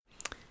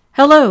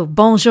Hello,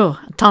 bonjour,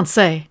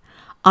 tensei.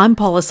 I'm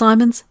Paula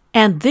Simons,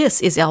 and this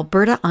is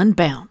Alberta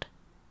Unbound.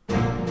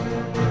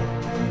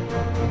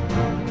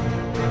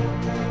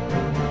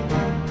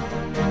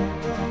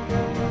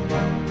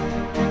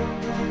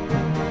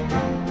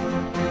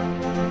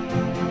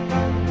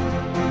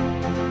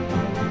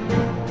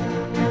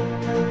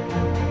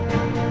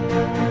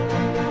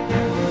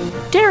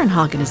 Darren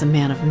Hagen is a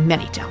man of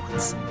many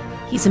talents.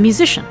 He's a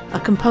musician, a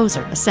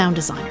composer, a sound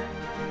designer.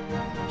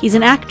 He's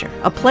an actor,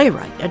 a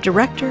playwright, a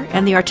director,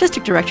 and the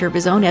artistic director of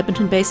his own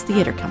Edmonton-based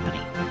theatre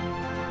company.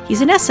 He's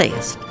an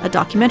essayist, a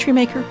documentary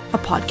maker, a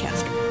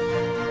podcaster.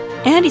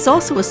 And he's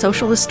also a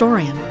social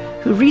historian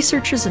who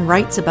researches and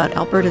writes about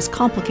Alberta's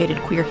complicated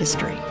queer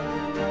history.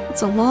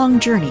 It's a long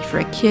journey for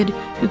a kid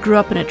who grew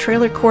up in a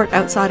trailer court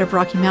outside of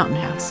Rocky Mountain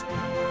House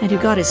and who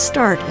got his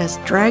start as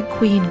drag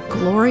queen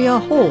Gloria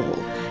Hole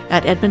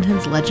at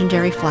Edmonton's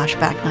legendary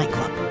Flashback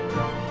nightclub.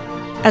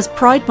 As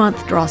Pride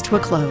Month draws to a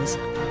close,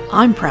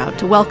 I'm proud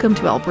to welcome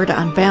to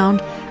Alberta Unbound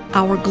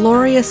our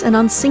glorious and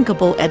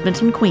unsinkable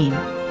Edmonton queen,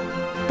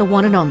 the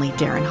one and only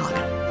Darren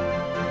Hagen.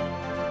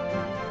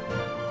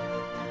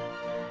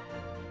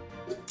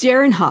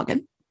 Darren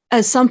Hagen,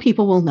 as some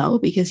people will know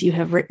because you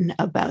have written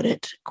about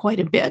it quite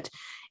a bit,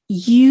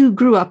 you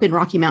grew up in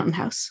Rocky Mountain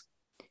House,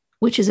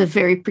 which is a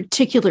very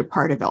particular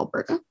part of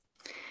Alberta.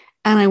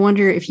 And I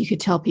wonder if you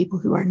could tell people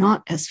who are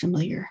not as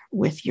familiar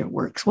with your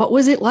works, what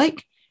was it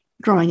like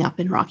growing up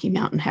in Rocky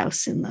Mountain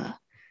House in the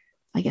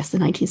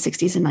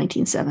 1960s and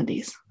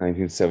 1970s.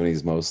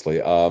 1970s mostly.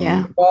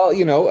 Yeah. Well,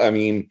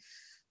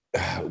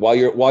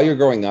 while you're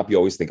growing up, you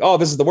always think, oh,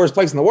 this is the worst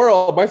place in the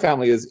world. My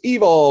family is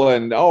evil.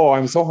 And, oh,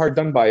 I'm so hard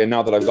done by. And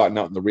now that I've gotten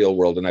out in the real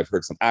world and I've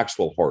heard some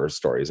actual horror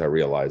stories, I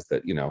realized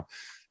that,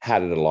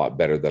 had it a lot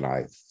better than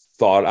I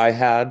thought I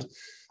had,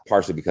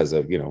 partially because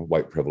of,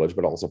 white privilege,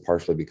 but also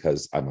partially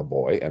because I'm a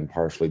boy and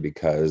partially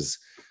because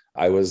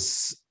I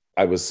was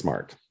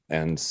smart.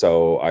 And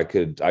so I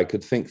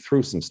could think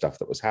through some stuff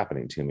that was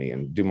happening to me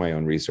and do my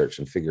own research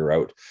and figure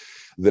out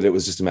that it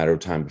was just a matter of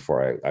time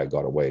before I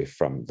got away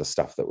from the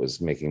stuff that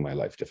was making my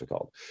life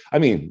difficult. I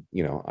mean,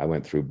 I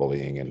went through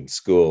bullying in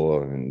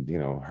school and,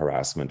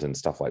 harassment and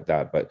stuff like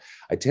that, but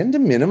I tend to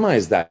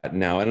minimize that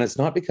now. And it's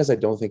not because I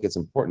don't think it's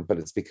important, but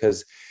it's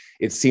because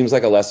it seems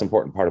like a less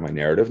important part of my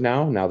narrative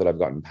now that I've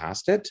gotten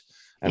past it.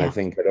 And yeah. I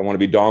think I don't want to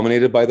be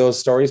dominated by those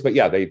stories, but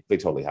yeah, they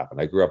totally happened.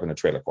 I grew up in a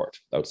trailer court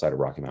outside of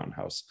Rocky Mountain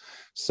House.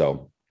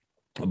 So,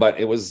 but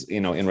it was,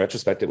 in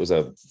retrospect, it was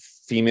a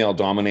female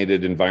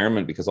dominated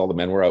environment because all the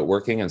men were out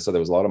working. And so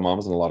there was a lot of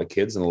moms and a lot of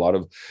kids and a lot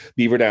of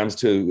beaver dams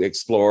to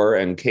explore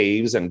and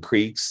caves and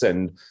creeks.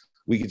 And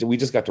we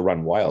just got to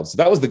run wild. So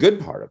that was the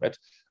good part of it.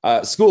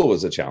 School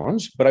was a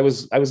challenge, but I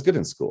was good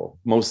in school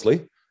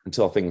mostly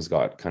until things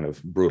got kind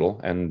of brutal.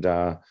 And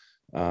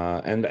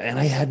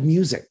I had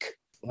music.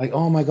 Like,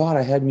 oh my God,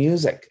 I had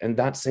music. And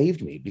that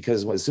saved me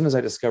because as soon as I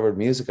discovered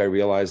music, I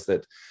realized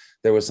that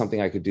there was something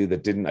I could do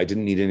that I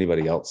didn't need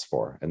anybody else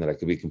for, and that I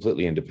could be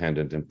completely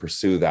independent and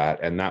pursue that.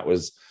 And that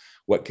was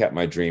what kept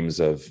my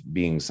dreams of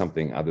being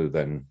something other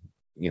than,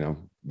 the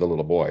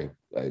little boy.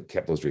 I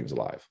kept those dreams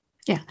alive.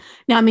 Yeah.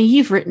 Now,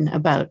 you've written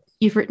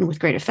with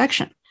great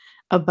affection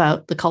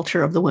about the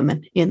culture of the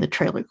women in the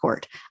trailer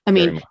court.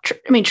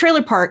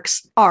 Trailer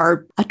parks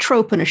are a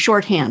trope and a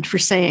shorthand for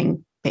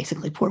saying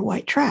basically poor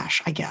white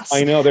trash, I guess.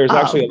 I know there's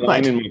actually a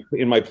line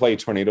in my play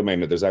Tornado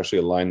Magnet. There's actually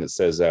a line that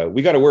says,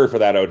 we got a word for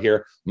that out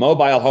here.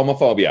 Mobile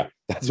homophobia.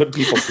 That's what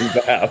people seem to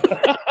have.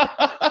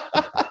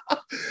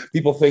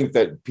 People think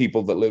that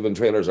people that live in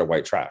trailers are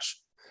white trash.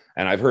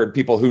 And I've heard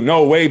people who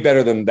know way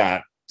better than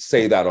that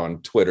say that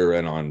on Twitter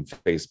and on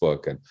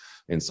Facebook and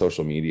in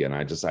social media. And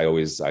I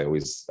always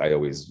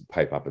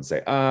pipe up and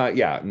say,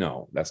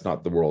 no, that's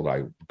not the world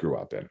I grew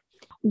up in.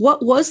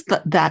 What was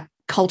that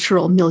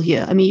cultural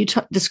milieu? You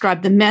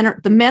described the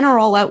men are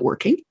all out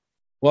working.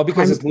 Well,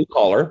 because it's blue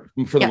collar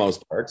for the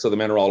most part. So the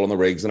men are all on the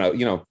rigs and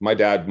out, my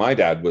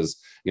dad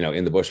was,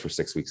 in the bush for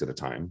 6 weeks at a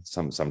time.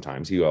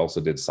 Sometimes he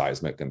also did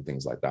seismic and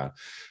things like that.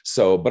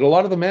 So, but a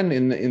lot of the men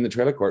in the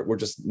trailer court were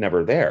just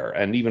never there.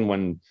 And even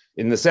when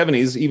in the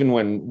 70s, even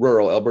when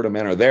rural Alberta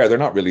men are there, they're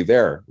not really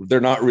there. They're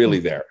not really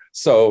there.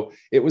 So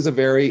it was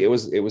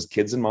it was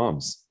kids and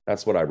moms.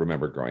 That's what I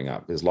remember growing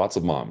up, is lots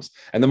of moms.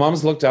 And the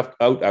moms looked out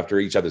after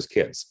each other's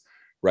kids.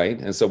 Right.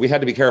 And so we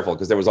had to be careful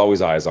because there was always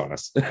eyes on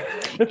us.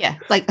 Yeah.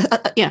 Like,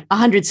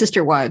 100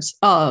 sister wives.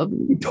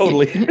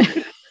 Totally.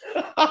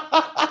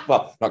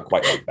 Well, not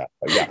quite like that.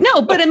 But yeah. No,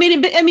 but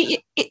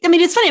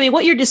it's funny.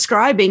 What you're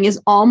describing is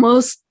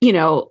almost,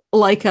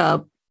 like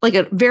a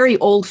very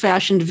old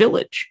fashioned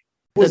village.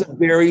 It was a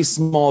very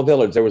small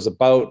village. There was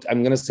about,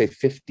 I'm going to say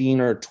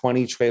 15 or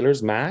 20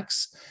 trailers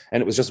max.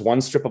 And it was just one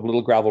strip of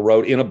little gravel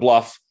road in a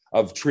bluff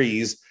of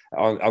trees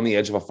on the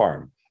edge of a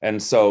farm. And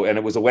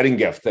it was a wedding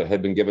gift that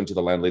had been given to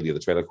the landlady of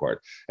the trailer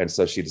court. And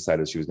so she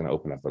decided she was going to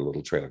open up a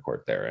little trailer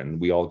court there. And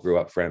we all grew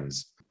up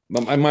friends.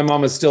 My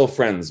mom is still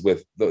friends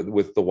with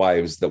the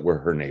wives that were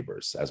her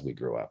neighbors as we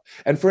grew up.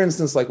 And for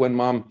instance, like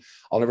when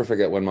I'll never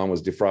forget when mom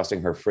was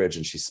defrosting her fridge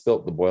and she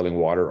spilt the boiling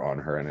water on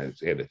her, and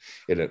it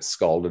had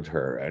scalded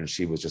her. And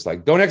she was just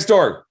like, go next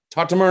door,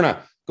 talk to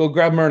Myrna, go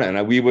grab Myrna.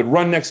 And we would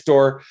run next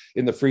door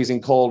in the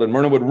freezing cold, and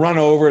Myrna would run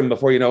over. And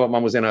before you know it,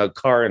 mom was in a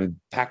car and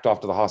packed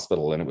off to the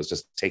hospital, and it was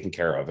just taken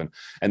care of.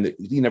 And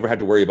you never had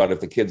to worry about if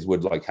the kids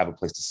would like have a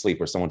place to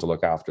sleep or someone to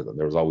look after them.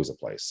 There was always a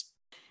place.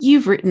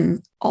 You've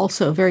written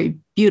also very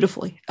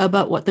beautifully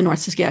about what the North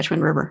Saskatchewan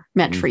River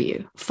meant for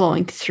you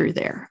flowing through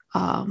there.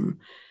 I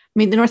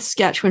mean, the North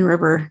Saskatchewan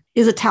River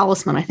is a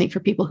talisman, I think, for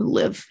people who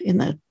live in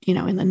the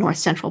north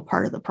central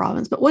part of the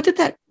province. But what did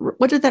that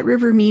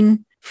river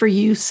mean for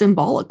you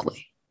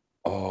symbolically?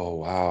 Oh,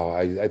 wow.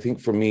 I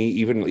think for me,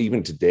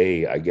 even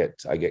today, I get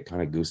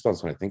kind of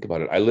goosebumps when I think about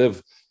it. I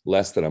live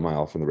less than a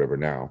mile from the river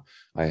now.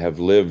 I have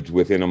lived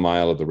within a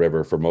mile of the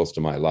river for most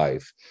of my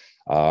life.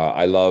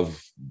 I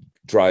love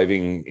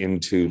driving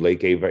into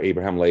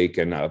Abraham Lake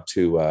and up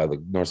to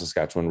the North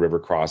Saskatchewan River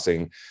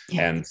crossing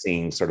and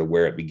seeing sort of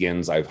where it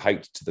begins. I've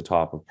hiked to the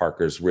top of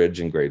Parker's Ridge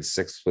in grade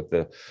 6 with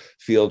the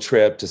field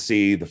trip to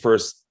see the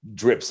first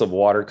drips of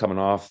water coming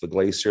off the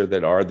glacier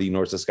that are the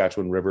North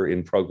Saskatchewan River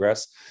in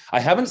progress. I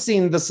haven't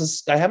seen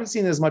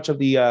as much of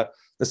the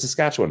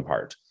Saskatchewan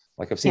part.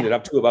 Like I've seen it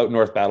up to about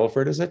North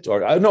Battleford, is it?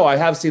 Or no, I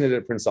have seen it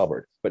at Prince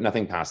Albert, but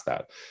nothing past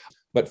that.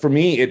 But for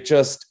me, it's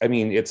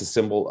a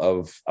symbol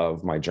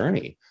of my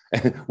journey,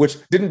 which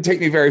didn't take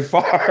me very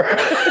far.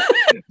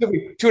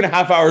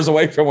 2.5 hours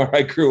away from where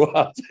I grew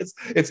up.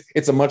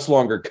 It's a much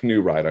longer canoe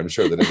ride, I'm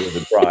sure, than it is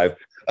a drive.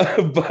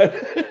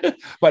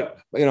 But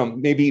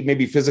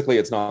maybe physically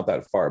it's not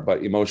that far,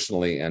 but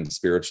emotionally and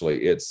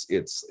spiritually,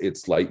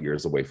 it's light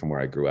years away from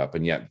where I grew up.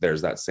 And yet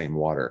there's that same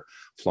water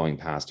flowing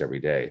past every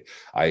day.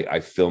 I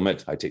film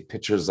it. I take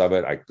pictures of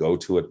it. I go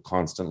to it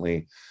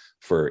constantly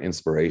for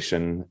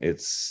inspiration.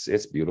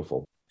 It's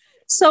beautiful.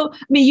 So,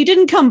 I mean, you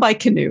didn't come by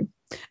canoe,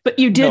 but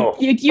you did. No,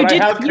 you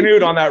did. I have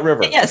canoed on that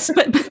river. Yes,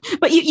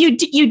 but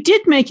you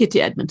did make it to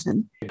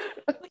Edmonton.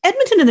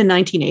 Edmonton in the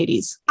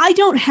 1980s. I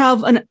don't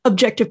have an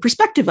objective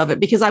perspective of it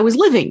because I was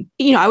living.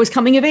 I was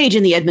coming of age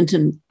in the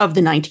Edmonton of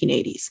the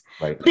 1980s.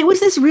 Right. But it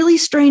was this really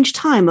strange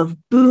time of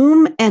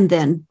boom and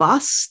then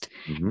bust,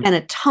 and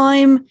a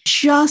time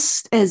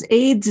just as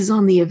AIDS is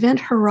on the event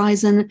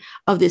horizon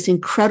of this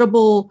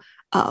incredible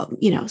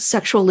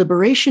sexual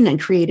liberation and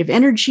creative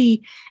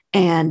energy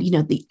and,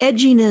 the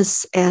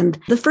edginess. And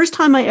the first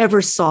time I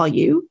ever saw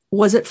you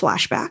was at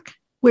Flashback,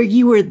 where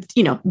you were,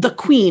 the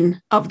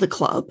queen of the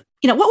club.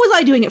 What was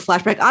I doing at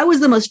Flashback? I was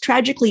the most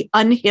tragically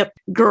unhip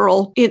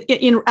girl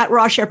at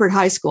Ross Shepherd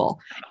High School.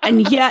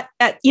 And yet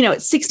at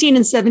 16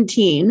 and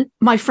 17,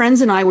 my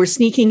friends and I were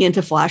sneaking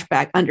into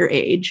Flashback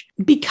underage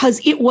because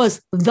it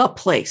was the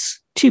place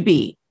to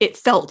be. It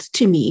felt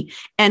to me.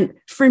 And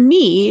for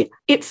me,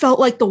 it felt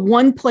like the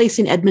one place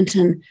in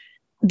Edmonton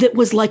that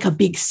was like a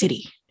big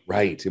city.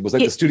 Right. It was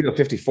like the Studio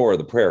 54 of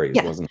the prairies,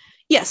 wasn't it?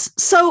 Yes.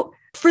 So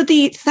for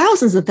the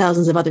thousands and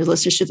thousands of other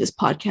listeners to this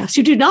podcast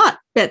who do not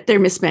bet their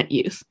misspent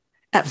youth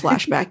at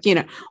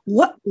Flashback,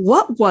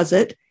 what was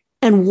it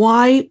and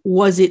why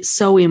was it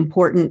so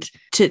important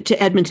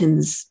to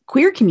Edmonton's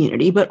queer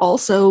community, but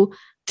also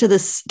to the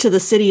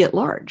city at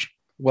large?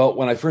 Well,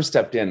 when I first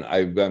stepped in,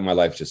 my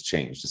life just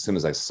changed. As soon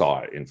as I saw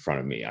it in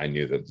front of me, I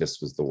knew that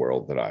this was the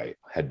world that I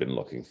had been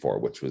looking for,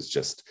 which was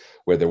just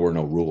where there were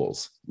no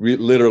rules.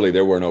 Literally,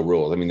 there were no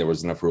rules. I mean, there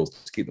was enough rules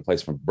to keep the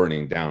place from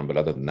burning down. But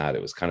other than that,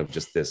 it was kind of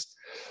just this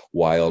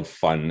wild,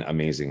 fun,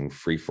 amazing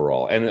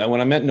free-for-all. And when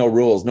I meant no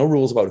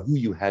rules about who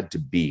you had to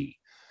be,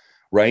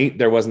 right?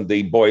 There wasn't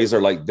the boys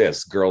are like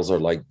this, girls are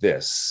like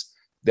this.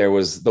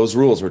 Those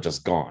rules were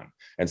just gone.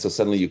 And so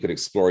suddenly you could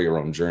explore your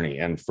own journey.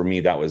 And for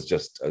me, that was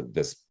just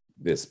this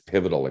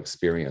pivotal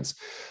experience.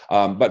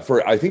 But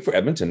I think for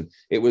Edmonton,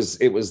 it was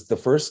the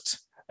first.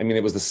 I mean,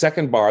 it was the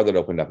second bar that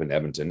opened up in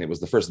Edmonton. It was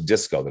the first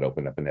disco that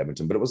opened up in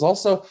Edmonton, but it was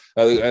also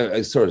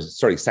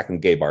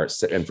second gay bar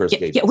and first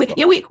gay.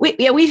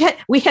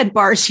 We had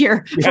bars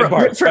here for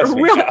a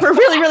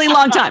really, really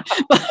long time.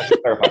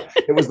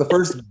 It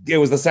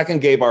was the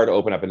second gay bar to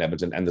open up in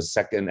Edmonton, and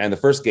the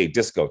first gay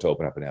disco to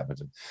open up in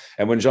Edmonton.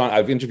 And when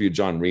I've interviewed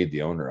John Reed,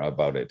 the owner,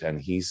 about it,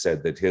 and he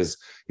said that his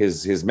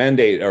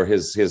mandate or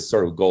his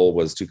sort of goal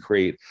was to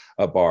create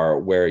a bar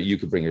where you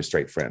could bring your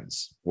straight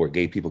friends, where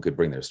gay people could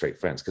bring their straight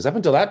friends. Because up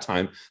until that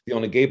time, the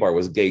only gay bar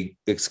was gay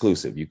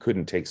exclusive. You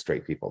couldn't take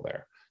straight people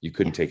there. You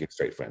couldn't take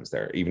straight friends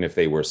there, even if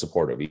they were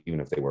supportive, even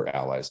if they were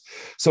allies.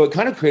 So it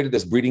kind of created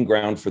this breeding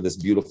ground for this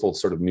beautiful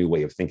sort of new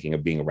way of thinking,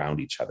 of being around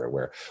each other,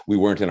 where we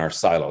weren't in our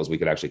silos. We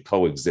could actually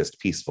coexist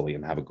peacefully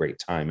and have a great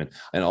time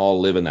and all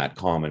live in that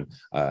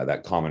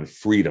common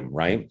freedom,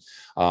 right?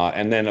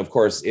 And then, of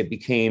course, it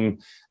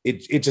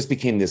just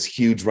became this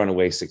huge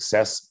runaway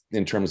success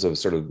in terms of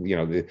sort of,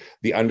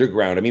 the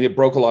underground. I mean, it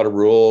broke a lot of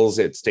rules.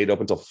 It stayed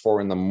open till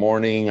 4 a.m.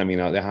 I mean,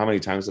 how many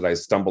times did I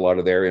stumble out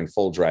of there in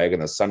full drag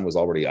and the sun was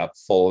already up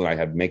full and I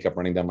had makeup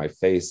running down my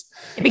face?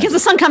 Because the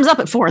sun comes up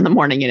at 4 a.m. in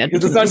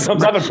Edmonton. The sun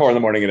comes up at 4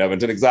 a.m. in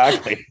Edmonton,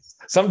 exactly.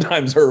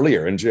 Sometimes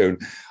earlier in June.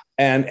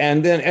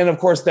 And of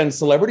course, then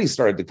celebrities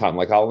started to come.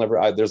 Like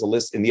there's a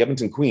list in the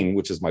Edmonton Queen,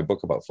 which is my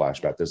book about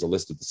Flashback. There's a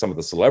list of some of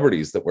the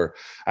celebrities that were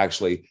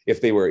actually, if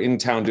they were in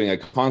town doing a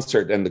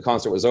concert and the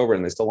concert was over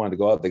and they still wanted to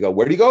go out, they go,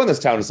 where do you go in this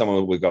town? And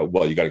someone would go,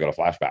 well, you got to go to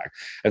Flashback.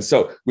 And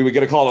so we would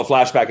get a call at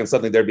Flashback and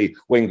suddenly there'd be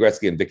Wayne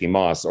Gretzky and Vicky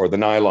Moss, or the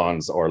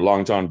Nylons, or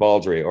Long John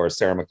Baldry, or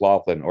Sarah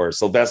McLachlan, or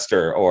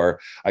Sylvester,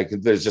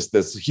 there's just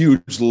this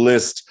huge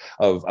list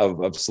of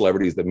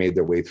celebrities that made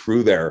their way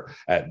through there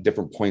at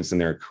different points in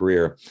their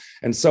career.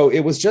 And so it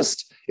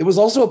was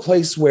also a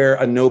place where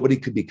a nobody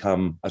could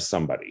become a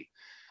somebody.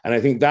 And I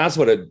think that's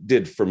what it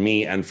did for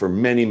me and for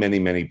many, many,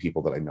 many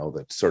people that I know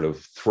that sort of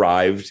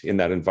thrived in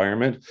that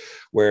environment,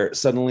 where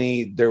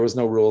suddenly there was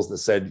no rules that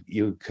said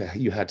you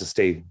had to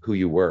stay who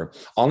you were.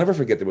 I'll never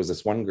forget, there was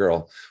this one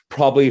girl,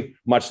 probably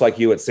much like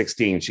you at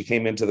 16. She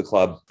came into the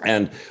club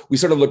and we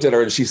sort of looked at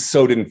her and she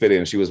so didn't fit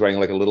in. She was wearing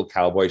like a little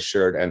cowboy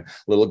shirt and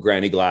little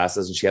granny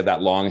glasses. And she had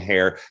that long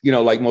hair,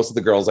 like most of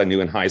the girls I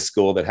knew in high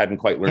school that hadn't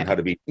quite learned how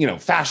to be,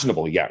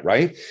 fashionable yet.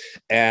 Right.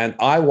 And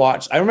I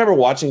remember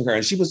watching her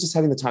and she was just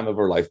having the time of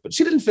her life, but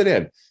she didn't fit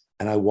in.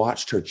 And I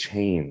watched her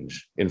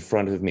change in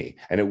front of me.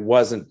 And it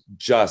wasn't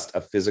just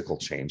a physical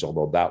change,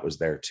 although that was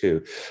there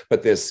too,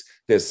 but this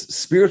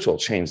spiritual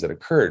change that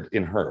occurred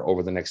in her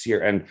over the next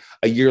year. And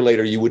a year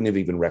later, you wouldn't have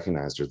even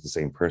recognized her as the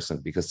same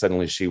person, because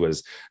suddenly she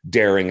was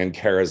daring and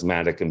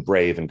charismatic and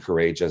brave and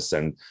courageous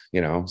and,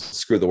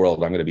 screw the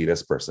world, I'm going to be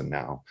this person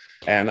now.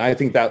 And I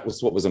think that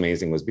was what was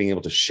amazing, was being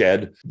able to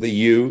shed the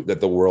you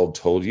that the world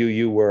told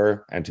you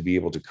were, and to be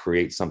able to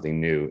create something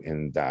new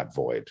in that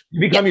void. You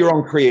become your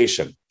own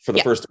creation. For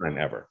the first time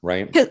ever,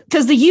 right?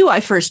 Because I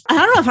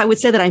don't know if I would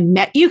say that I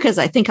met you, because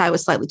I think I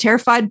was slightly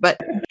terrified. But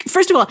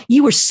first of all,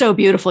 you were so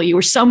beautiful. You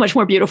were so much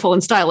more beautiful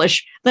and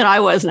stylish than I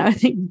was. And I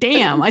think,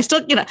 damn, I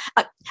still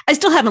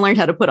haven't learned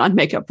how to put on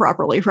makeup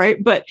properly,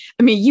 right? But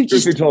I mean, you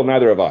just... Truth be told,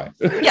 neither have I.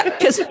 Yeah,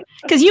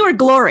 because you were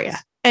Gloria,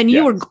 and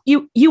you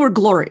were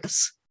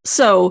glorious.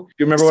 So... Do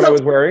you remember what I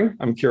was wearing?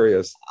 I'm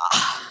curious.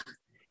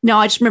 No,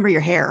 I just remember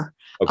your hair.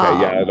 Okay,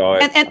 I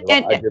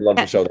did love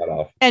to show that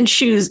off. And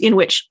shoes in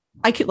which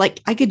I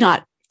could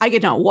not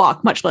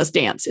walk, much less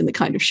dance in the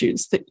kind of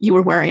shoes that you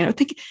were wearing. And I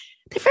think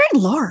they're very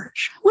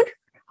large. I wonder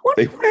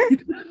where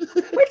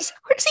does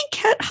he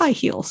get high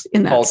heels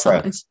in that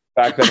size?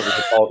 Back then it was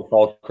the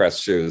Paul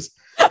Crest shoes.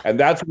 And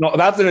that's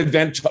an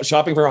event.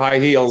 Shopping for high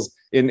heels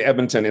in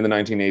Edmonton in the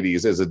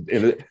 1980s is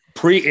a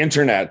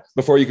pre-internet,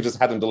 before you could just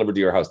have them delivered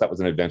to your house. That was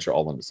an adventure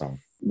all on its own.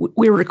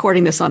 We were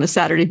recording this on a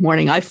Saturday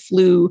morning. I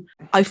flew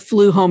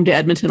home to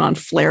Edmonton on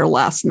Flair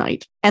last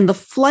night, and the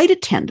flight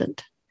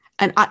attendant,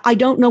 and I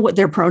don't know what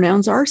their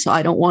pronouns are, so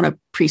I don't want to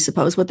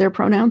presuppose what their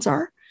pronouns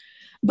are,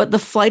 but the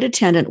flight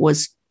attendant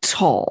was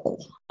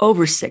tall,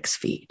 over 6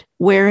 feet,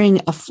 wearing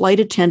a flight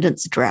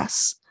attendant's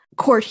dress,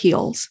 court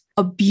heels,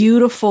 a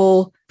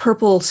beautiful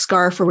purple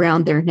scarf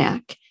around their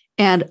neck,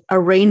 and a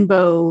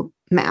rainbow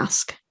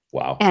mask.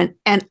 Wow. And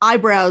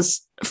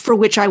eyebrows for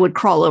which I would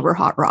crawl over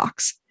hot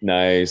rocks.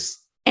 Nice.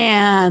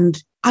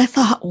 And I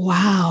thought,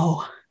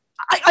 wow,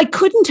 I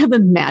couldn't have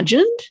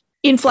imagined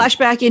in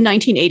Flashback in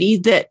 1980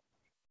 that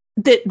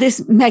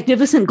this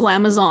magnificent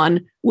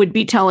glamazon would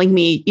be telling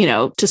me,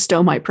 to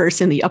stow my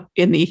purse in the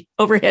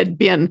overhead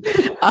bin.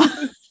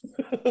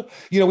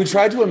 We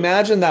tried to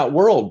imagine that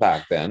world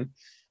back then,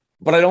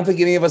 but I don't think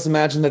any of us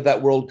imagined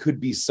that world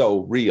could be so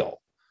real.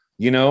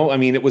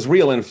 It was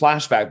real in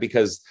Flashback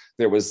because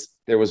there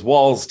was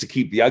walls to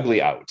keep the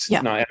ugly out.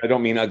 Yeah. No, I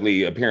don't mean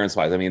ugly appearance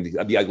wise. I mean the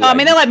ugly.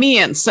 They let me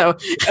in. So,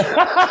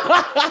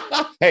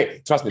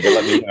 hey, trust me, they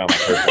let me in on my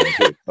first one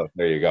too. So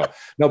there you go.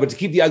 No, but to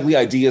keep the ugly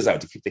ideas out,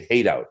 to keep the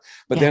hate out.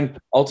 But then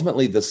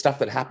ultimately, the stuff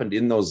that happened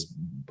in those,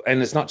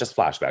 and it's not just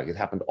Flashback. It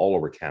happened all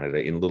over Canada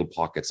in little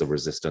pockets of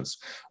resistance,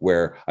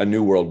 where a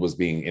new world was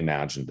being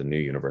imagined, a new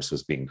universe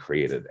was being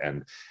created,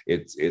 and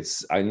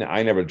I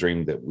never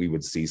dreamed that we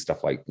would see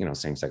stuff like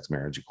same-sex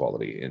marriage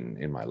equality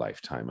in my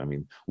lifetime. I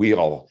mean, we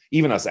all,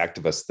 even us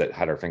activists that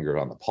had our finger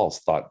on the pulse,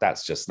 thought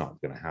that's just not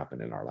going to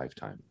happen in our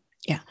lifetime.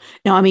 Yeah.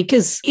 No,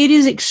 because it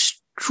is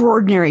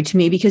extraordinary to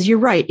me, because you're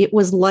right. It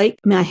was like,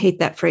 I hate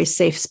that phrase,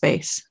 safe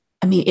space.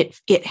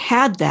 It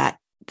had that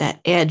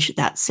edge,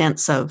 that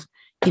sense of,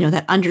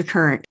 that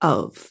undercurrent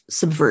of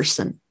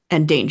subversion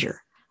and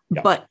danger.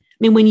 Yeah. But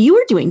when you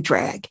were doing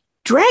drag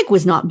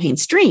was not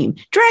mainstream.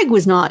 Drag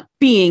was not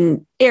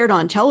being aired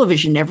on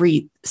television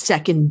every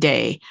second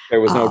day.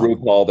 There was no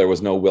RuPaul. There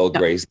was no Will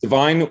Grace.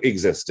 Divine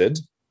existed,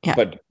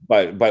 but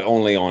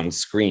only on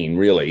screen,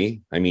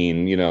 really.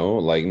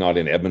 Not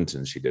in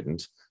Edmonton. She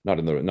didn't. Not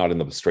in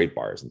the straight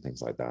bars and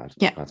things like that.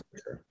 Yeah, that's for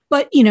sure.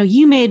 But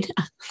you made.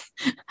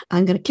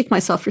 I'm going to kick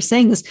myself for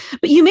saying this,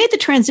 but you made the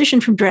transition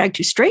from drag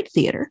to straight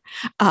theater.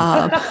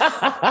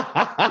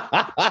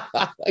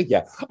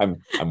 Yeah,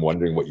 I'm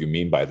wondering what you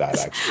mean by that.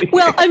 Actually,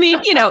 well, at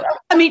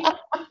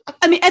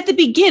the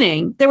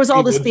beginning there was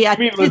all this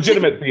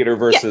legitimate theater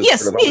versus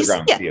sort of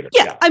underground theater.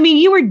 Yeah.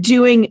 You were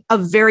doing a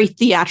very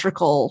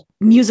theatrical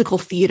musical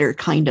theater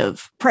kind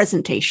of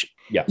presentation.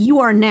 Yeah, you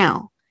are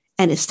now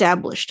an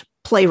established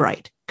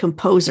playwright,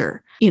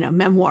 composer,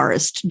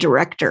 memoirist,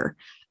 director.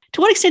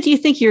 To what extent do you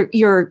think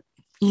your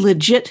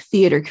legit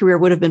theater career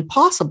would have been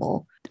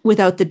possible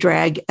without the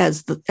drag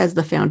as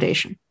the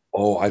foundation?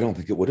 Oh, I don't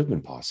think it would have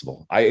been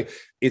possible.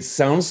 It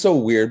sounds so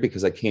weird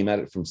because I came at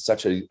it from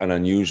such an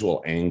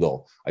unusual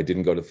angle. I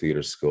didn't go to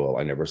theater school.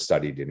 I never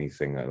studied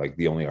anything. Like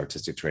the only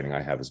artistic training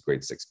I have is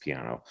grade 6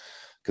 piano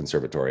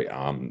conservatory,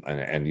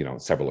 and you know,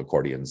 several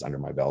accordions under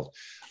my belt.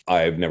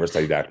 I've never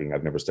studied acting.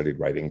 I've never studied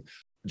writing.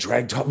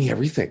 Drag taught me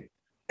everything.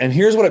 And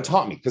here's what it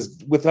taught me,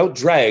 because without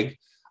drag,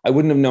 I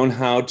wouldn't have known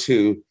how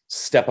to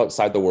step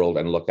outside the world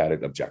and look at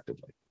it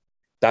objectively.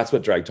 That's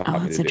what drag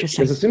taught me to do.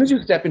 Because as soon as you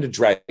step into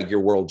drag, your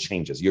world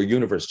changes, your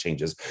universe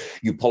changes.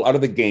 You pull out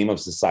of the game of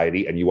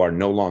society and you are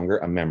no longer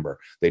a member.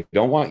 They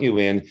don't want you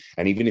in.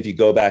 And even if you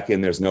go back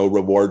in, there's no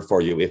reward for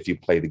you if you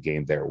play the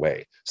game their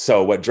way.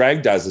 So what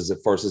drag does is it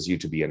forces you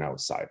to be an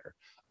outsider,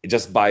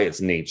 just by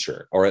its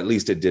nature, or at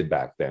least it did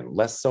back then.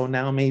 Less so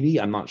now, maybe,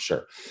 I'm not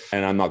sure.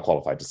 And I'm not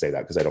qualified to say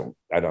that because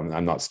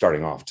I'm not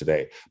starting off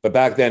today. But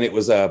back then it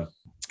was a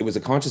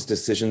conscious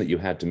decision that you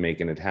had to make,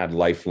 and it had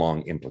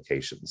lifelong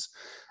implications.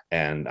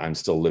 And I'm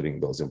still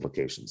living those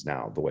implications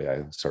now, the way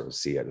I sort of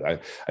see it.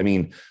 I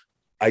mean,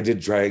 I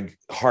did drag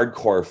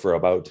hardcore for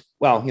about,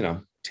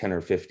 10 or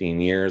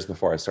 15 years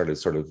before I started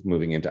sort of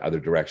moving into other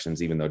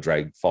directions, even though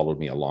drag followed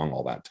me along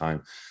all that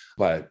time.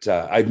 But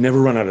I've never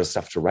run out of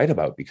stuff to write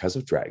about because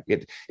of drag.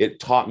 It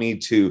taught me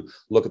to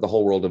look at the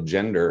whole world of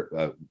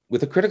gender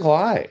with a critical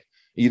eye.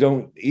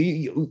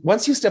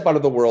 Once you step out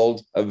of the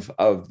world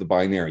of the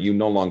binary, you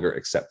no longer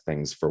accept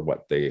things for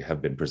what they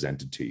have been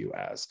presented to you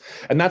as.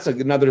 And that's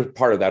another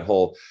part of that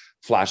whole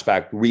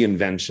flashback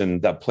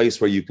reinvention, that place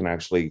where you can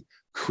actually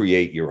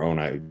create your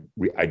own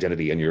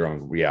identity and your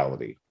own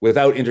reality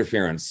without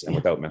interference and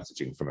without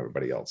messaging from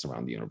everybody else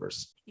around the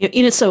universe.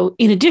 So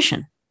in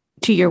addition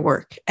to your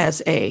work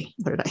as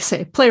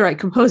playwright,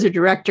 composer,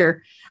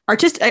 director,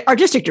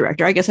 artistic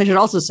director, I guess I should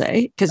also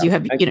say, because you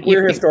have,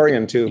 queer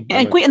historian too.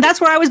 And that's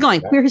where I was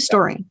going, queer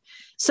historian.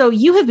 So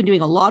you have been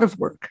doing a lot of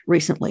work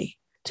recently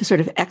to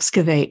sort of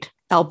excavate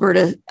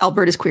Alberta's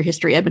queer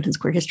history, Edmonton's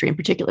queer history in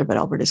particular, but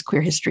Alberta's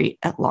queer history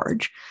at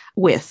large,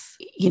 with,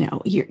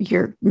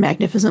 your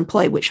magnificent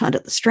play, Witch Hunt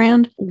at the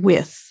Strand,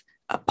 with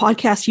a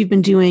podcast you've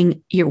been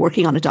doing. You're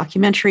working on a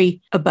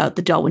documentary about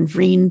the Delwyn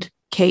Vriend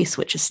case,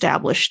 which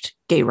established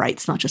gay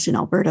rights, not just in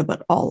Alberta,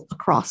 but all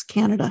across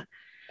Canada.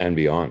 And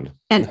beyond.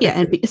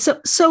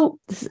 So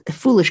a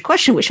foolish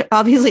question, which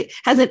obviously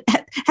has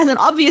an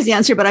obvious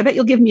answer, but I bet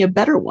you'll give me a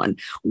better one.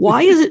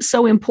 Why is it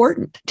so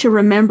important to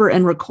remember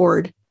and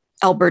record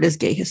Alberta's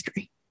gay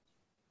history?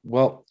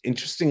 Well,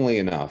 interestingly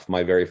enough,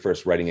 my very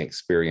first writing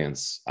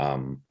experience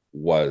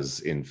was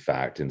in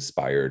fact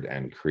inspired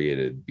and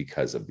created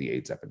because of the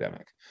AIDS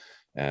epidemic,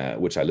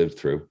 which I lived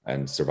through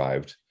and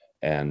survived.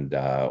 And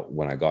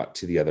when I got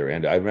to the other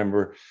end, I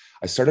remember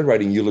I started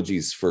writing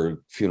eulogies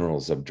for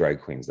funerals of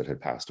drag queens that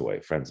had passed away,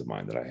 friends of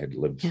mine that I had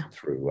lived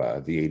through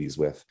the 80s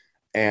with.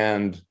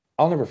 And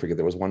I'll never forget,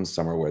 there was one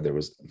summer where there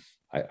was,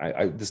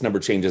 this number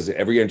changes.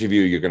 Every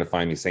interview, you're going to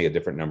find me say a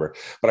different number.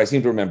 But I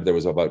seem to remember there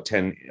was about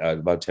 10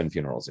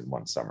 funerals in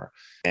one summer.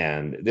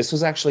 And this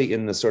was actually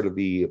in the sort of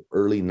the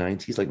early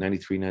 90s, like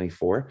 93,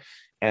 94.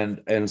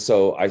 And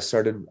so I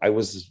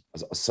was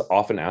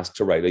often asked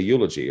to write a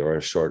eulogy or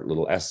a short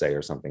little essay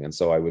or something. And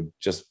so I would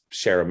just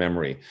share a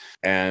memory.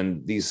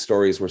 And these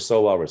stories were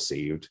so well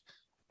received.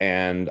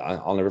 And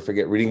I'll never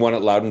forget reading one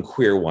at Loud and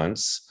Queer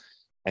once.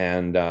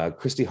 And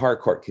Christy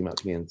Harcourt came out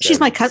to me and said,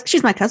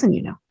 She's my cousin,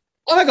 you know.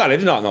 Oh my God, I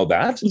did not know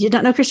that. You did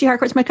not know Christy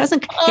Harcourt's my cousin?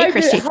 Hey,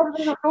 Christy. How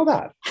did I not know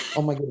that?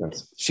 Oh my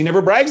goodness. She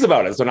never brags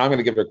about it, so now I'm going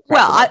to give her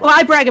credit.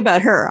 I brag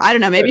about her. I don't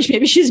know. Maybe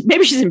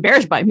she's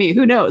embarrassed by me.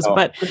 Who knows?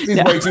 But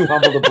Christy's way too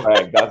humble to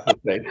brag. That's the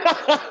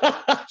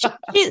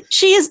thing.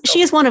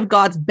 She is one of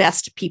God's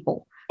best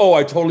people. Oh,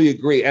 I totally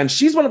agree. And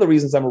she's one of the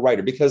reasons I'm a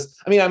writer, because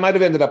I might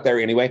have ended up there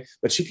anyway,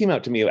 but she came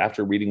out to me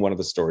after reading one of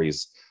the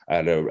stories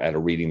at a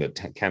reading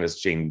that Candace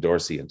Jane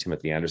Dorsey and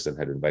Timothy Anderson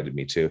had invited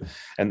me to.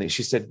 And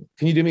she said,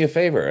 "Can you do me a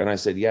favor?" And I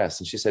said, "Yes."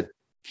 And she said,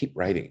 "Keep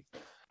writing."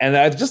 And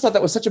I just thought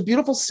that was such a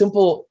beautiful,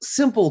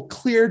 simple,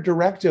 clear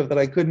directive that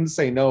I couldn't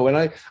say no. And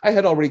I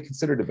had already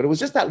considered it, but it was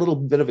just that little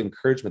bit of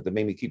encouragement that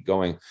made me keep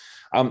going.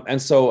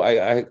 And so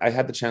I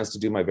had the chance to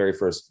do my very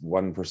first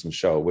one-person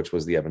show, which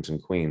was the Edmonton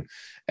Queen.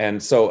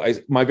 And so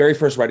my very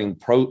first writing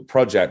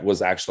project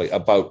was actually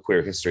about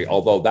queer history,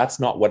 although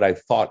that's not what I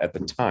thought at the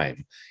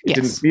time. It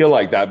didn't feel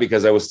like that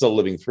because I was still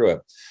living through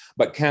it.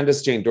 But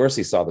Candace Jane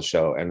Dorsey saw the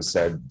show and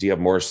said, "Do you have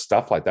more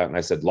stuff like that?" And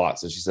I said,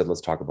 "Lots." And she said, "Let's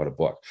talk about a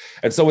book."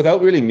 And so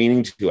without really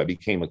meaning to, I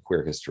became a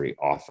queer history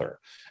author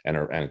and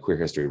a queer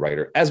history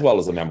writer, as well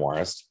as a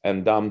memoirist.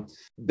 And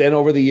then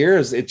over the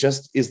years, it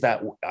just is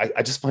that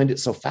I just find it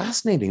so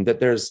fascinating that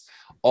there's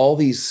all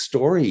these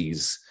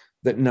stories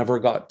that never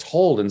got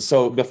told. And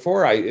so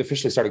before I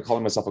officially started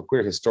calling myself a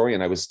queer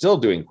historian, I was still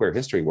doing queer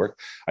history work.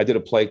 I did a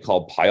play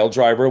called Pile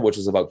Driver, which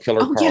is about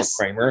Killer Carl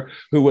Kramer,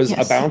 who was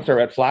a bouncer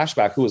at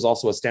Flashback, who was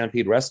also a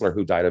Stampede wrestler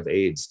who died of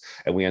AIDS.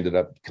 And we ended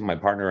up, my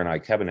partner and I,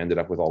 Kevin, ended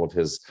up with all of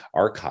his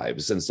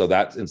archives. And so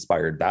that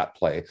inspired that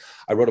play.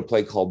 I wrote a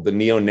play called The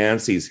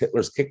Neo-Nazis,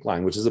 Hitler's Kick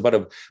Line, which is about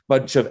a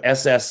bunch of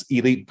SS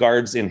elite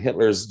guards in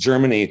Hitler's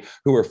Germany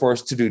who were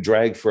forced to do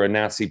drag for a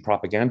Nazi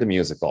propaganda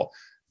musical.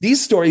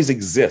 These stories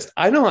exist.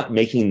 I'm not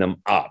making them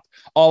up.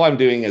 All I'm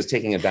doing is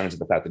taking advantage of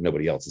the fact that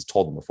nobody else has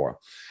told them before.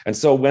 And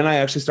so when I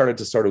actually started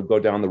to sort of go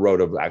down the road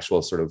of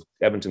actual sort of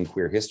Edmonton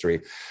queer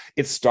history,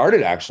 it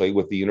started actually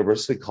with the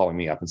university calling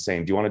me up and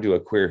saying, do you want to do a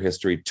queer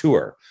history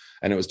tour?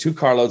 And it was 2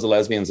 carloads of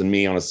lesbians and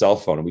me on a cell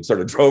phone. And we sort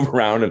of drove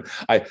around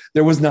and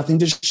there was nothing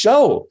to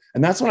show.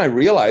 And that's when I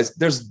realized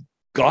there's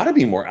got to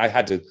be more.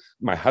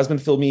 My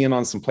husband filled me in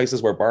on some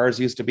places where bars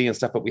used to be and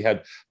stuff, but we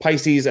had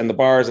Pisces and the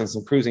bars and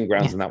some cruising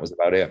grounds, and that was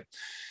about it.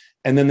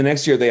 And then the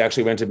next year they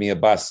actually rented me a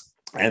bus,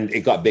 and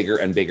it got bigger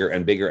and bigger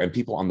and bigger. And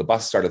people on the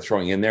bus started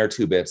throwing in their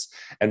 2 bits.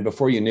 And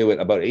before you knew it,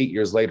 about 8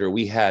 years later,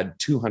 we had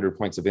 200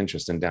 points of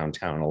interest in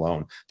downtown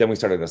alone. Then we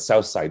started a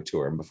South Side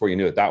tour. And before you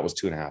knew it, that was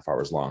 2.5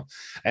 hours long.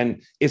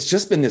 And it's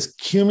just been this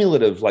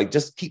cumulative, like,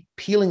 just keep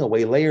peeling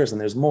away layers,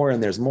 and there's more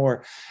and there's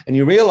more. And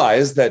you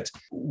realize that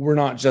we're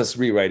not just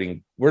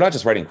writing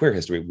queer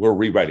history, we're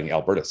rewriting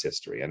Alberta's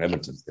history and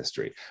Edmonton's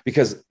history,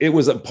 because it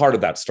was a part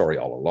of that story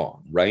all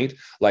along, right?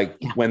 Like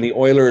when the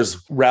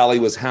Oilers rally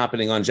was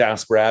happening on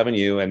Jasper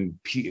Avenue and,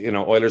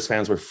 Oilers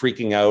fans were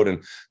freaking out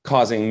and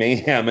causing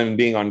mayhem and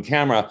being on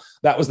camera,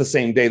 that was the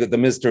same day that the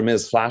Mr.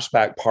 Ms.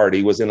 Flashback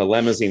party was in a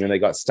limousine, and they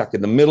got stuck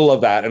in the middle of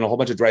that, and a whole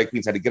bunch of drag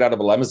queens had to get out of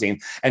a limousine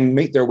and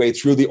make their way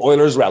through the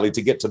Oilers rally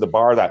to get to the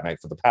bar that night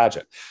for the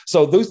pageant.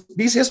 So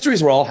these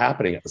histories were all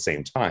happening at the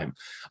same time.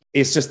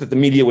 It's just that the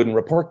media wouldn't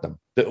report them.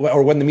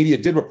 Or when the media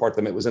did report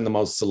them, it was in the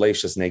most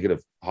salacious,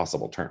 negative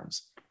possible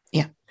terms.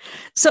 Yeah.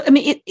 So, I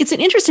mean, it's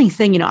an interesting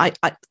thing.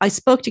 I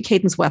spoke to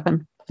Cadence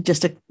Weapon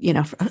just a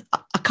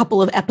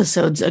couple of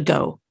episodes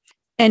ago,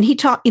 and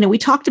we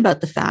talked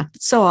about the fact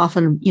that so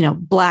often,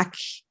 Black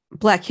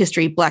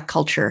history, Black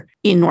culture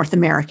in North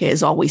America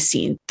is always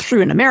seen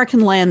through an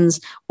American lens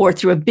or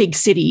through a big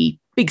city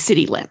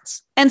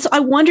lens. And so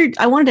I wanted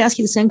to ask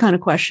you the same kind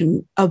of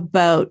question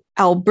about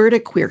Alberta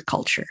queer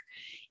culture.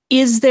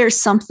 Is there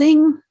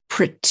something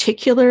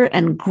particular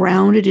and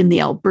grounded in the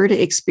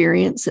Alberta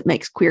experience that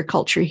makes queer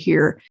culture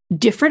here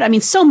different? I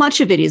mean, so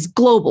much of it is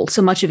global.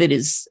 So much of it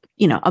is,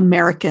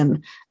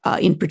 American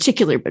in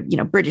particular, but,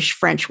 British,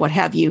 French, what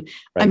have you.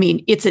 Right. I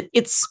mean,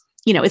 it's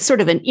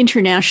sort of an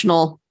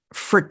international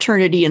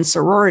fraternity and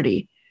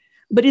sorority.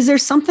 But is there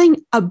something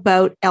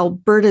about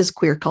Alberta's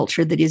queer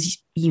culture that is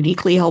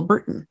uniquely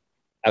Albertan?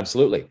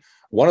 Absolutely.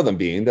 One of them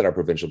being that our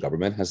provincial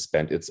government has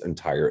spent its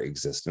entire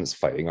existence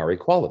fighting our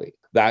equality.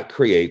 That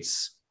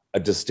creates a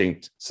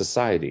distinct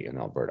society in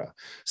Alberta.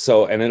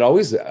 So, and it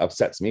always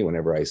upsets me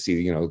whenever I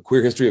see,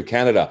 queer history of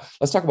Canada.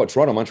 Let's talk about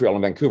Toronto, Montreal,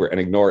 and Vancouver and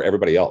ignore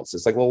everybody else.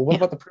 It's like, well, what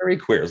about the prairie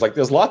queers? Like,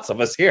 there's lots of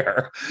us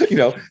here.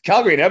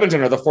 Calgary and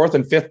Edmonton are the 4th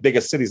and 5th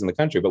biggest cities in the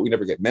country, but we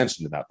never get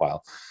mentioned in that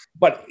file.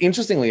 But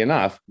interestingly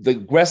enough,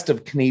 the rest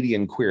of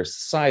Canadian queer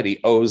society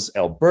owes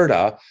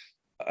Alberta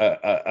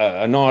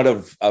a nod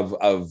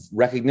of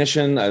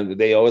recognition.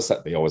 They owe us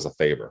a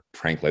favor.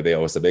 Frankly, they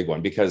owe us a big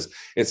one, because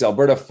it's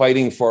Alberta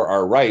fighting for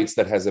our rights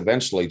that has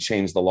eventually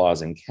changed the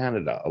laws in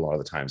Canada a lot of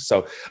the time.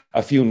 So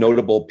a few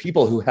notable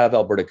people who have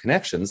Alberta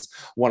connections,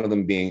 one of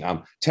them being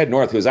Ted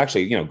North, who's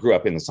actually grew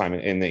up in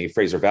the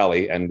Fraser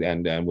Valley and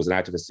was an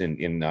activist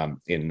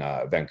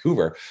in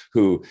Vancouver,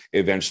 who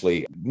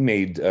eventually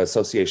made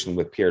association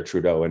with Pierre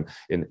Trudeau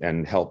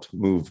and helped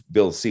move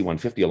Bill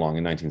C-150 along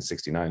in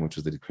 1969, which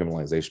was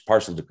the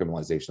partial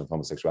decriminalization of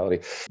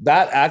homosexuality.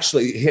 That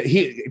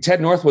actually, Ted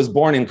North was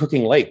born in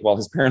Cooking Lake while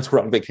his parents were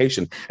on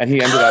vacation, and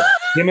he ended up,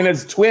 him and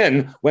his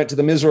twin went to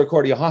the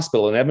Misericordia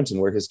Hospital in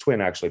Edmonton, where his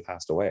twin actually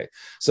passed away.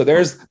 So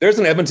there's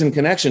an Edmonton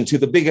connection to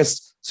the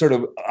biggest sort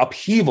of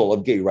upheaval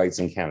of gay rights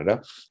in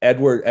Canada.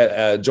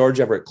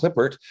 George Everett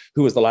Clippert,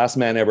 who was the last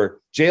man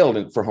ever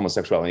jailed for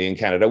homosexuality in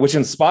Canada, which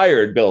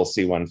inspired Bill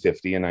C-150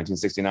 in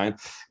 1969,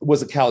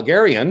 was a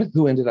Calgarian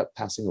who ended up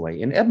passing away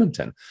in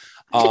Edmonton.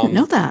 I didn't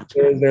know that.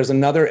 There's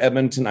another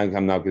Edmonton,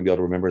 I'm not going to be able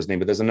to remember his name,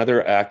 but there's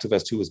another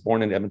activist who was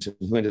born in Edmonton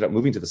who ended up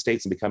moving to the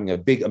States and becoming a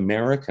big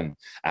American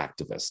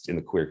activist in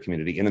the queer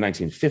community in the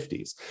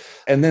 1950s.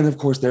 And then, of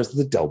course, there's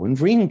the Delwyn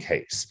Vreen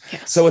case.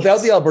 Yes, so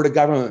without the Alberta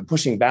government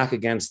pushing back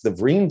against the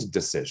Vreen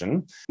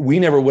decision, we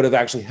never would have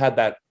actually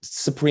had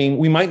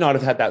we might not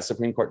have had that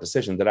Supreme Court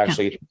decision that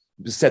actually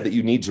said that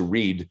you need to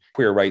read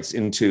queer rights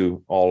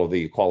into all of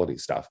the equality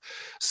stuff.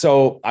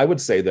 So I would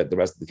say that the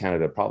rest of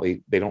Canada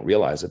probably, they don't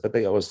realize it, but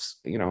they owe us,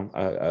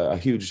 a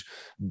huge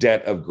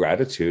debt of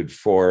gratitude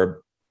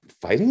for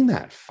fighting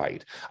that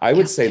fight. I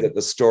would say that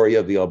the story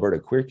of the Alberta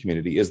queer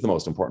community is the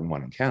most important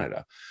one in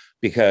Canada,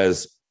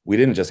 because we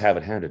didn't just have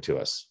it handed to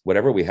us.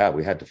 Whatever we have,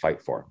 we had to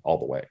fight for all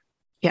the way.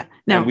 Yeah.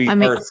 Now, and we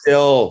are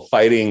still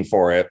fighting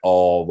for it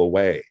all the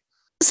way.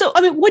 So,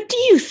 I mean, what do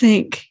you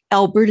think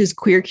Alberta's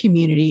queer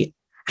community,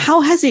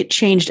 how has it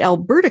changed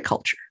Alberta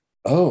culture?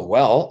 Oh,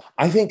 well,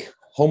 I think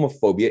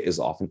homophobia is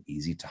often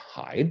easy to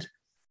hide.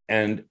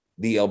 And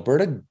the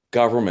Alberta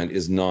government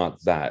is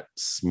not that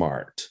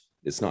smart.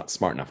 It's not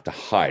smart enough to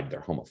hide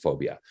their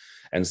homophobia.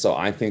 And so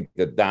I think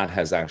that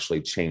has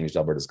actually changed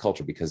Alberta's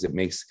culture, because it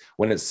makes,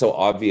 when it's so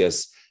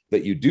obvious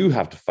that you do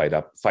have to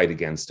fight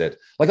against it.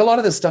 Like, a lot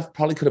of this stuff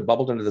probably could have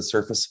bubbled under the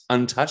surface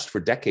untouched for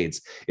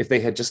decades if they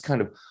had just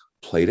kind of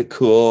played it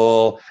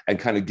cool and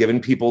kind of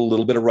given people a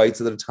little bit of rights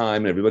at a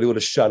time, and everybody would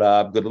have shut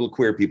up. Good little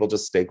queer people,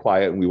 just stay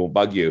quiet and we won't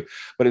bug you.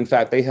 But in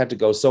fact, they had to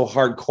go so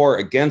hardcore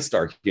against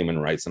our human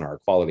rights and our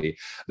equality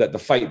that the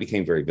fight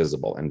became very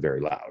visible and very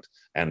loud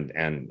and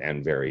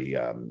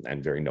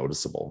very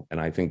noticeable. And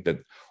I think that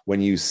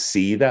when you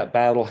see that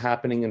battle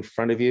happening in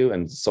front of you,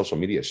 and social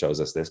media shows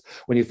us this,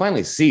 when you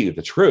finally see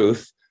the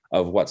truth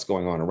of what's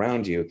going on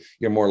around you,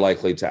 you're more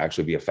likely to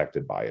actually be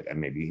affected by it,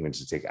 and maybe even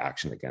to take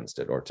action against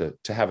it, or to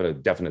have a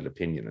definite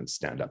opinion and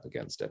stand up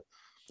against it.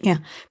 Yeah,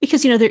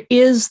 because, there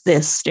is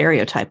this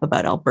stereotype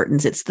about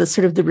Albertans. It's the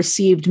sort of the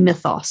received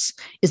mythos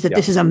is that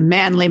this is a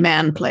manly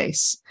man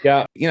place.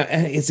 Yeah,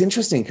 and it's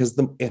interesting because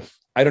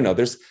I don't know,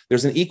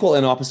 there's an equal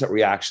and opposite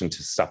reaction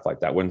to stuff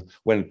like that. When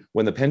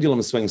the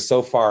pendulum swings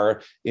so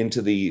far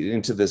into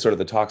the sort of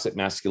the toxic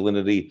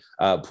masculinity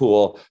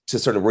pool to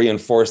sort of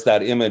reinforce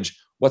that image,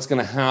 what's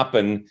going to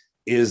happen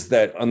is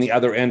that on the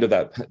other end of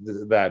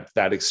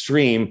that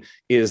extreme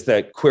is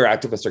that queer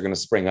activists are going to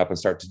spring up and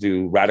start to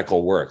do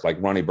radical work, like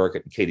Ronnie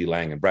Burkett and Katie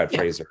Lang and Brad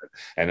Fraser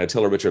and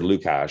Attila Richard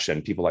Lukash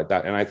and people like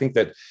that. And I think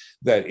that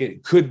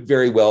it could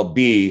very well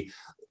be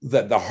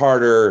that the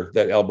harder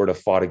that Alberta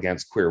fought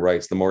against queer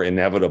rights, the more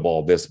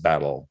inevitable this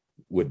battle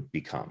would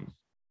become.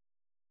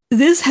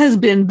 This has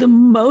been the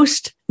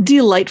most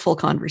delightful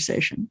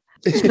conversation.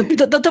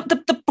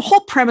 The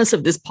whole premise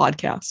of this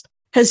podcast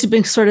has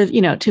been sort of,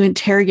 to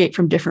interrogate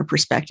from different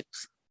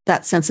perspectives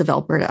that sense of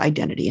Alberta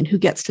identity and who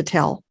gets to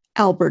tell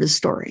Alberta's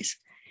stories.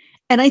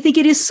 And I think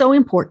it is so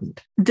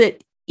important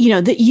that,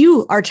 that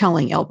you are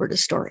telling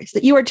Alberta's stories,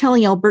 that you are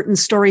telling Albertans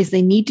stories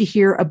they need to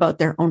hear about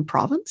their own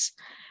province,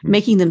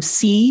 making them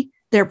see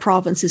their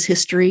province's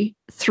history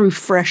through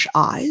fresh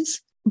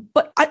eyes.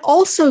 But I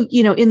also,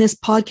 in this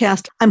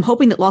podcast, I'm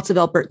hoping that lots of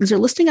Albertans are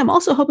listening. I'm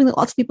also hoping that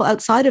lots of people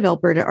outside of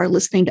Alberta are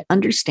listening to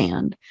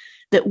understand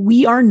that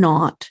we are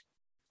not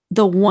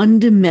the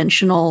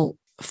one-dimensional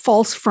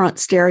false front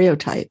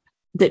stereotype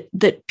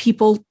that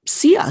people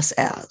see us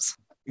as.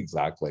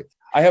 Exactly.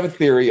 I have a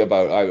theory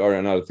or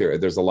another theory.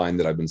 There's a line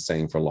that I've been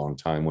saying for a long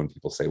time when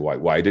people say,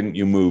 why didn't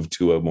you move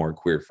to a more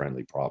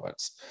queer-friendly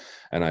province?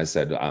 And I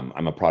said,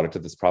 I'm a product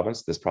of this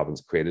province. This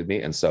province created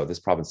me. And so this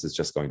province is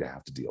just going to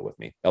have to deal with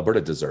me. Alberta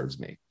deserves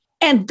me.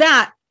 And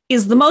that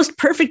is the most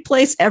perfect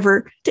place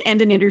ever to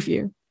end an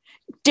interview.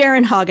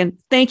 Darren Hagen,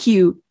 thank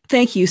you.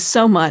 Thank you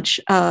so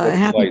much.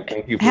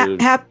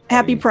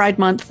 Happy Pride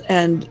Month,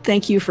 and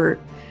thank you for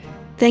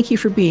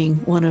being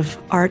one of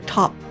our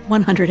top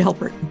 100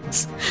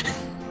 Albertans.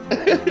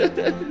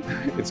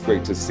 It's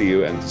great to see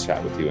you and to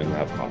chat with you and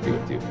have coffee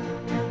with you.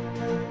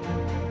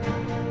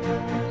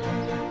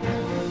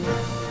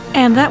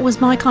 And that was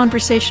my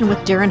conversation with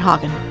Darren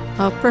Hagen,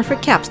 a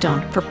perfect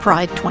capstone for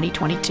Pride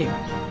 2022.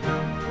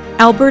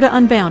 Alberta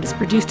Unbound is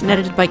produced and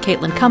edited by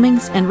Caitlin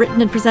Cummings and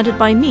written and presented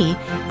by me,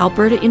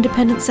 Alberta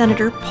Independent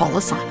Senator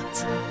Paula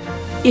Simons.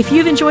 If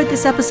you've enjoyed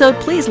this episode,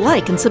 please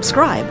like and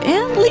subscribe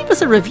and leave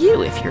us a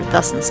review if you're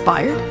thus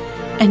inspired.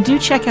 And do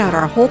check out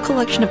our whole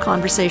collection of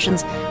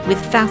conversations with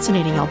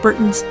fascinating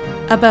Albertans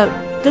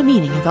about the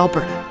meaning of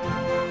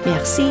Alberta.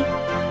 Merci,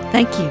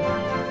 thank you,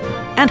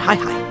 and hi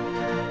hi.